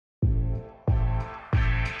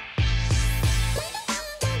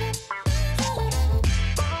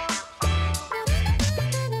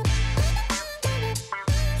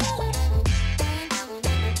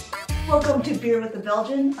Welcome to Beer with the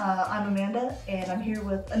Belgian. I'm Amanda, and I'm here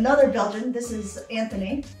with another Belgian. This is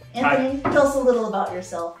Anthony. Anthony, tell us a little about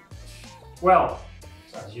yourself. Well,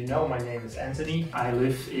 as you know, my name is Anthony. I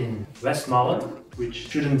live in Westmalle, which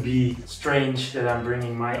shouldn't be strange that I'm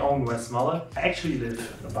bringing my own Westmalle. I actually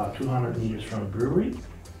live about 200 meters from a brewery,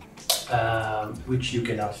 which you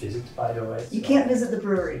cannot visit, by the way. You can't visit the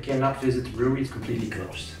brewery. You cannot visit the brewery, it's completely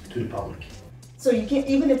closed to the public. So you can't,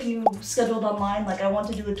 even if you scheduled online, like I want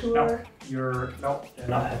to do a tour? No, you're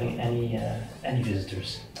not having any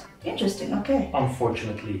visitors. Interesting, okay.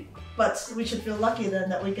 Unfortunately. But we should feel lucky then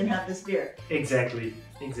that we can have this beer. Exactly.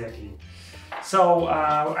 So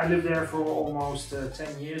I lived there for almost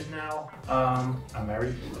 10 years now. I'm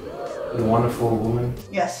married with a wonderful woman.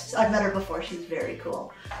 Yes, I've met her before. She's very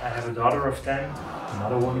cool. I have a daughter of 10,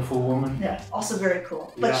 another wonderful woman. Yeah, also very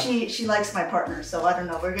cool. But yeah. she likes my partner, so I don't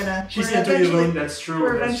know. She's into Jeroen, that's true.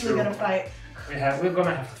 We're eventually gonna fight. We're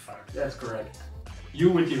gonna have to fight. That's correct. You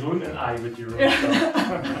with Jeroen and I with Jeroen.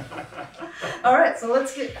 Yeah. All right, so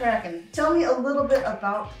let's get cracking. Tell me a little bit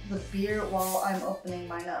about the beer while I'm opening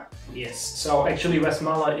mine up. Yes, so actually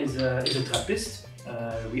Westmalle is a Trappist.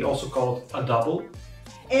 We also call it a double.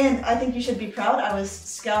 And I think you should be proud. I was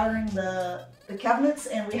scouring the cabinets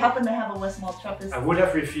and we happen to have a Westmalle Trappist. I would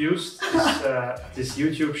have refused this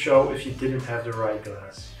YouTube show if you didn't have the right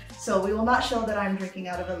glass. So we will not show that I'm drinking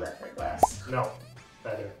out of a leather glass. No,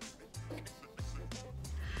 better.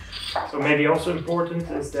 So maybe also important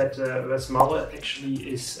is that Westmalle actually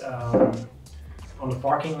is on the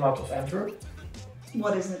parking lot of Antwerp.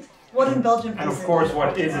 What isn't? What in Belgium isn't? And of course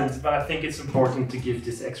what isn't, but I think it's important to give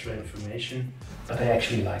this extra information. But I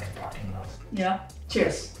actually like the parking lot. Yeah.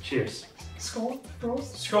 Cheers. Cheers. Skål.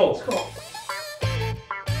 Prost. Skål. Skål.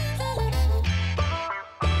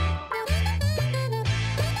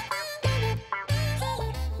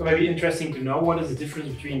 So maybe interesting to know what is the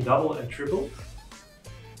difference between double and triple.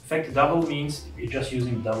 In fact, double means you're just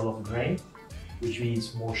using double of a grain, which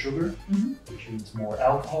means more sugar, which means more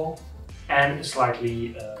alcohol, and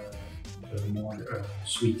slightly more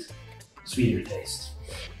sweeter taste.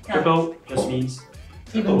 Yeah. Triple just means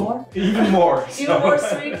even more? Even more. Even more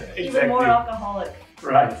sweet, exactly. Even more alcoholic.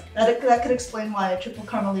 Right. That could explain why a triple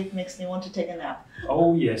Carmelite makes me want to take a nap.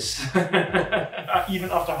 Oh yes. Even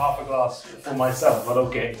after half a glass for myself, but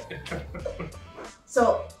okay.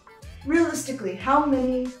 So, realistically, how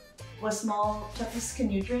many Westmalle Trappists can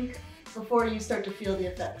you drink before you start to feel the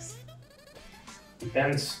effects?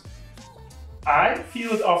 Depends. I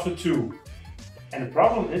feel it after 2. And the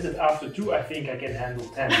problem is that after 2 I think I can handle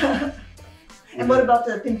 10. And what about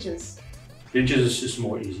the pinches? Pinches is just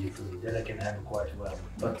more easy for me, that I can handle quite well.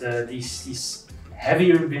 But these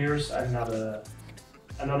heavier beers, I'm not a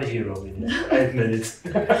hero in it, I admit it.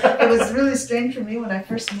 It was really strange for me when I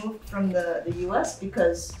first moved from the US,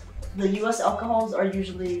 because the US alcohols are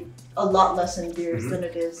usually a lot less in beers than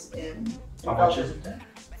it is in How Belgium. much is it then?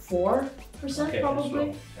 4% probably.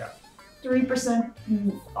 Well, yeah. 3%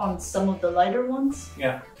 on some of the lighter ones.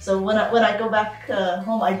 Yeah. So when I go back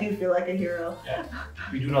home, I do feel like a hero. Yeah.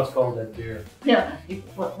 We do not call that beer. Yeah.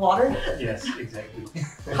 What, water? Yes, exactly.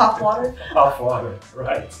 Hot water? Hot water,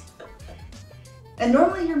 right. And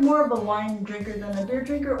normally you're more of a wine drinker than a beer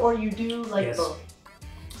drinker, or you do like both?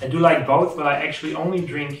 I do like both, but I actually only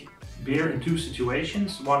drink beer in 2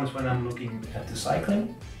 situations. One is when I'm looking at the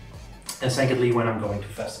cycling, and secondly when I'm going to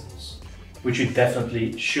festivals, which you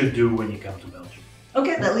definitely should do when you come to Belgium.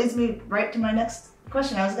 Okay, that leads me right to my next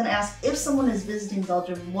question. I was going to ask, if someone is visiting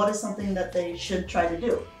Belgium, what is something that they should try to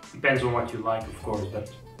do? Depends on what you like, of course,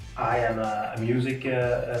 but I am a music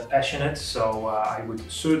passionate, so I would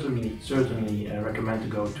certainly recommend to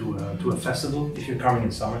go to a festival, if you're coming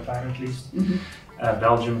in summertime at least.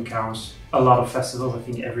 Belgium counts a lot of festivals. I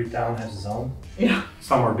think every town has its own. Yeah.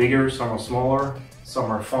 Some are bigger, some are smaller,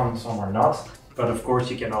 some are fun, some are not. But of course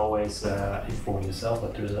you can always inform yourself,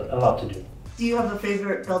 but there's a lot to do. Do you have a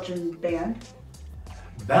favorite Belgian band?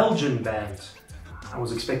 Belgian band? I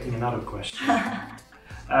was expecting another question.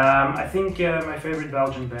 I think my favorite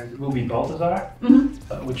Belgian band will be Balthazar,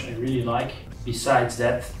 which I really like. Besides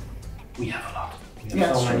that, we have a lot. We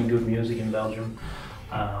have so many good music in Belgium.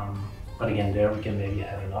 But again, there we can maybe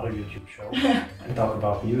have another YouTube show and talk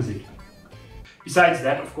about music. Besides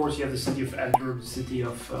that, of course, you have the city of Antwerp, the city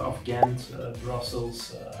of Ghent,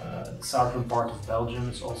 Brussels, the southern part of Belgium.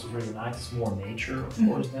 It's also very nice. It's more nature, of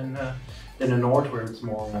course, than the north, where it's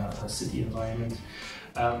more a city environment.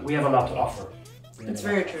 We have a lot to offer. It's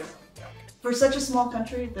very true. Yeah. For such a small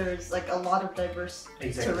country, there's like a lot of diverse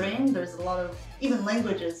terrain. There's a lot of, even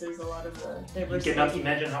languages, there's a lot of diversity. You cannot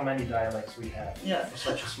imagine how many dialects we have for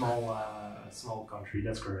such a small country,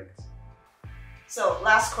 that's correct. So,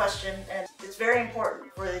 last question, and it's very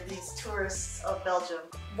important for these tourists of Belgium.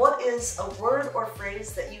 What is a word or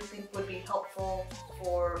phrase that you think would be helpful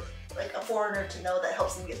for like a foreigner to know that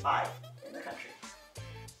helps them get by in the country?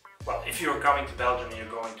 Well, if you're coming to Belgium and you're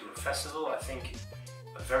going to a festival, I think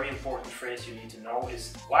a very important phrase you need to know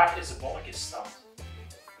is waar is de bolletjesstand?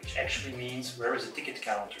 Which actually means where is the ticket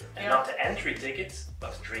counter, and not the entry ticket,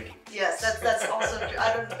 but the drinking. Yes, that's also true.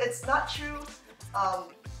 It's not true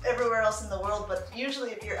everywhere else in the world, but usually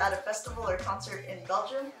if you're at a festival or concert in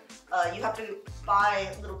Belgium, you have to buy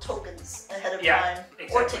little tokens ahead of time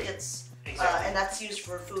or tickets, and that's used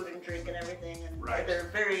for food and drink and everything, and they're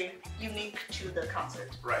very unique to the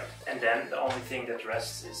concert. Right, and then the only thing that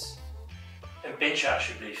rests is een pintje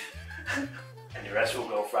alsjeblieft, and the rest will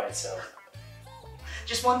go for itself.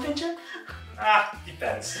 Just one pincha?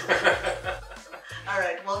 Depends.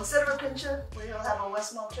 Alright, well instead of a pincha, we'll have a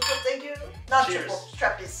Westmalle triple. Thank you. Not triple,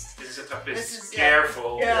 Trappist. This is a Trappist. This is,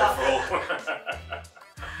 careful, careful.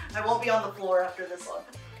 I won't be on the floor after this one.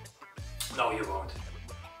 No, you won't.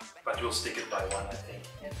 But we'll stick it by one, I think.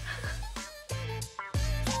 Yeah.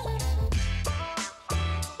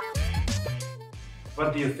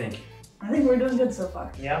 What do you think? I think we're doing good so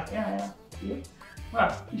far. Yeah? Yeah. You?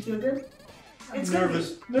 Well, You feel good? I'm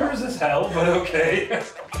nervous as hell, but okay.